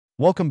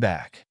Welcome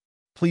back.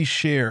 Please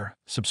share,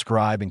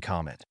 subscribe, and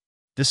comment.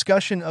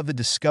 Discussion of the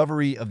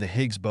discovery of the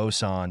Higgs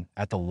boson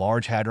at the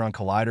Large Hadron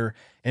Collider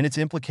and its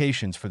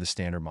implications for the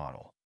Standard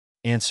Model.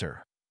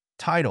 Answer.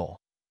 Title: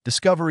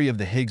 Discovery of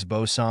the Higgs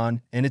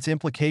boson and its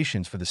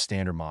implications for the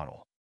Standard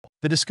Model.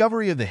 The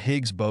discovery of the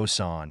Higgs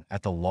boson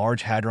at the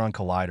Large Hadron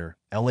Collider,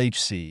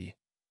 LHC,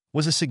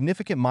 was a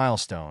significant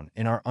milestone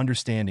in our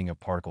understanding of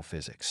particle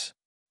physics.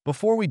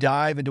 Before we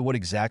dive into what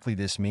exactly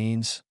this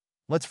means,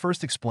 let's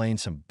first explain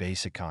some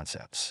basic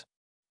concepts.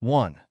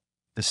 1.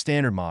 The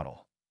Standard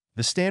Model.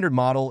 The Standard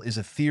Model is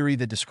a theory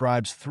that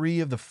describes three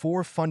of the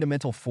four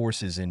fundamental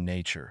forces in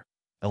nature: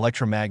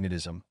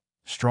 electromagnetism,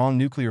 strong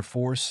nuclear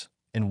force,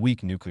 and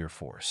weak nuclear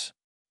force.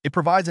 It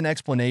provides an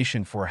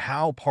explanation for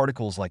how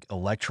particles like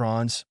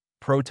electrons,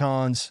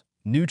 protons,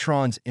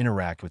 neutrons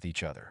interact with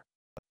each other.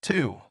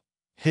 2.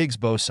 Higgs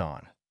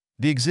boson.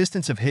 The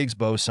existence of Higgs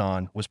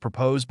boson was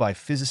proposed by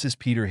physicist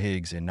Peter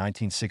Higgs in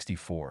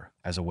 1964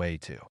 as a way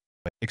to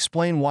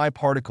explain why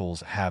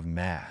particles have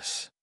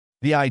mass.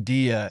 The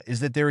idea is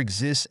that there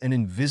exists an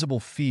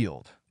invisible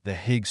field, the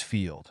Higgs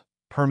field,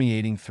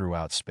 permeating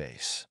throughout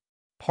space.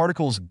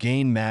 Particles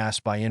gain mass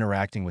by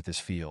interacting with this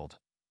field.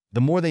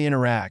 The more they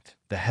interact,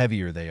 the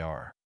heavier they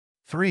are.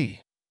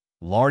 3.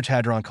 Large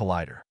Hadron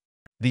Collider.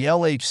 The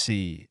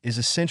LHC is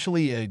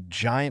essentially a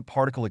giant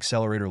particle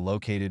accelerator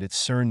located at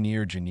CERN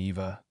near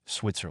Geneva,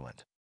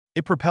 Switzerland.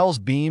 It propels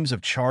beams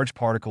of charged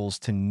particles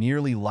to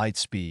nearly light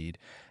speed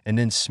and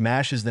then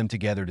smashes them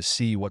together to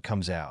see what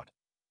comes out.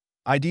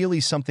 Ideally,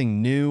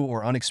 something new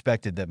or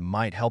unexpected that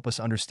might help us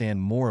understand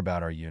more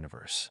about our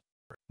universe.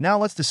 Now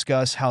let's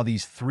discuss how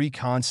these three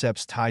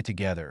concepts tie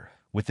together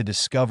with the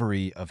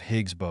discovery of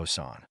Higgs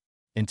boson.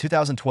 In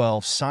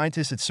 2012,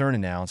 scientists at CERN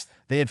announced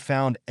they had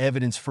found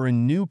evidence for a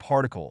new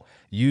particle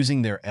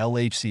using their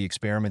LHC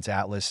experiments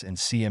ATLAS and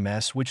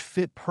CMS, which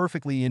fit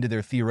perfectly into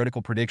their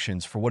theoretical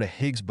predictions for what a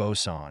Higgs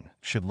boson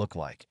should look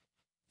like.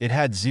 It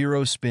had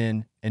zero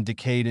spin and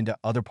decayed into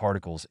other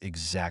particles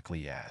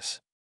exactly as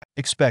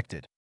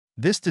expected.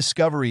 This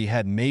discovery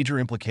had major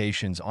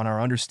implications on our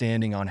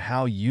understanding on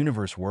how the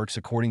universe works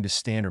according to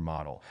Standard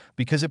Model,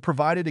 because it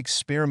provided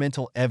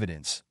experimental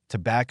evidence to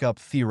back up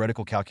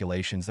theoretical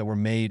calculations that were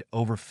made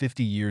over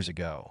 50 years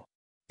ago.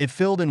 It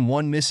filled in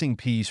one missing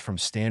piece from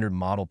Standard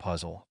Model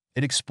puzzle.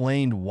 It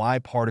explained why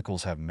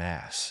particles have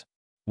mass.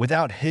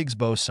 Without Higgs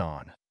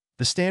boson,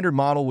 the Standard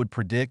Model would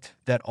predict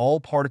that all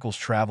particles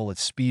travel at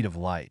speed of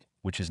light,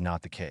 which is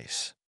not the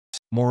case.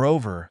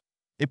 Moreover,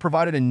 it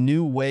provided a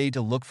new way to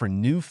look for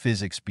new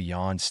physics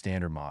beyond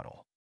Standard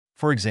Model.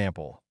 For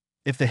example,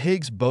 if the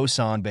Higgs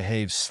boson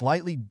behaves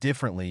slightly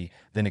differently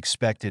than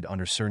expected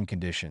under certain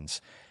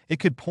conditions, it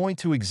could point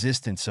to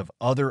existence of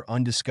other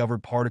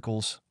undiscovered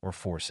particles or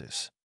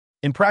forces.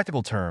 In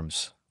practical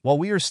terms, while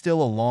we are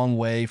still a long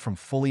way from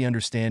fully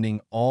understanding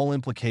all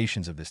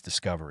implications of this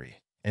discovery,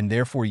 and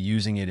therefore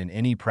using it in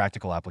any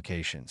practical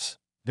applications,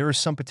 there are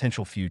some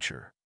potential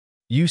future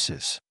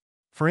uses.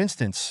 For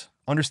instance,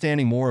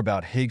 understanding more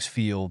about Higgs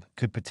field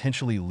could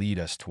potentially lead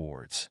us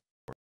towards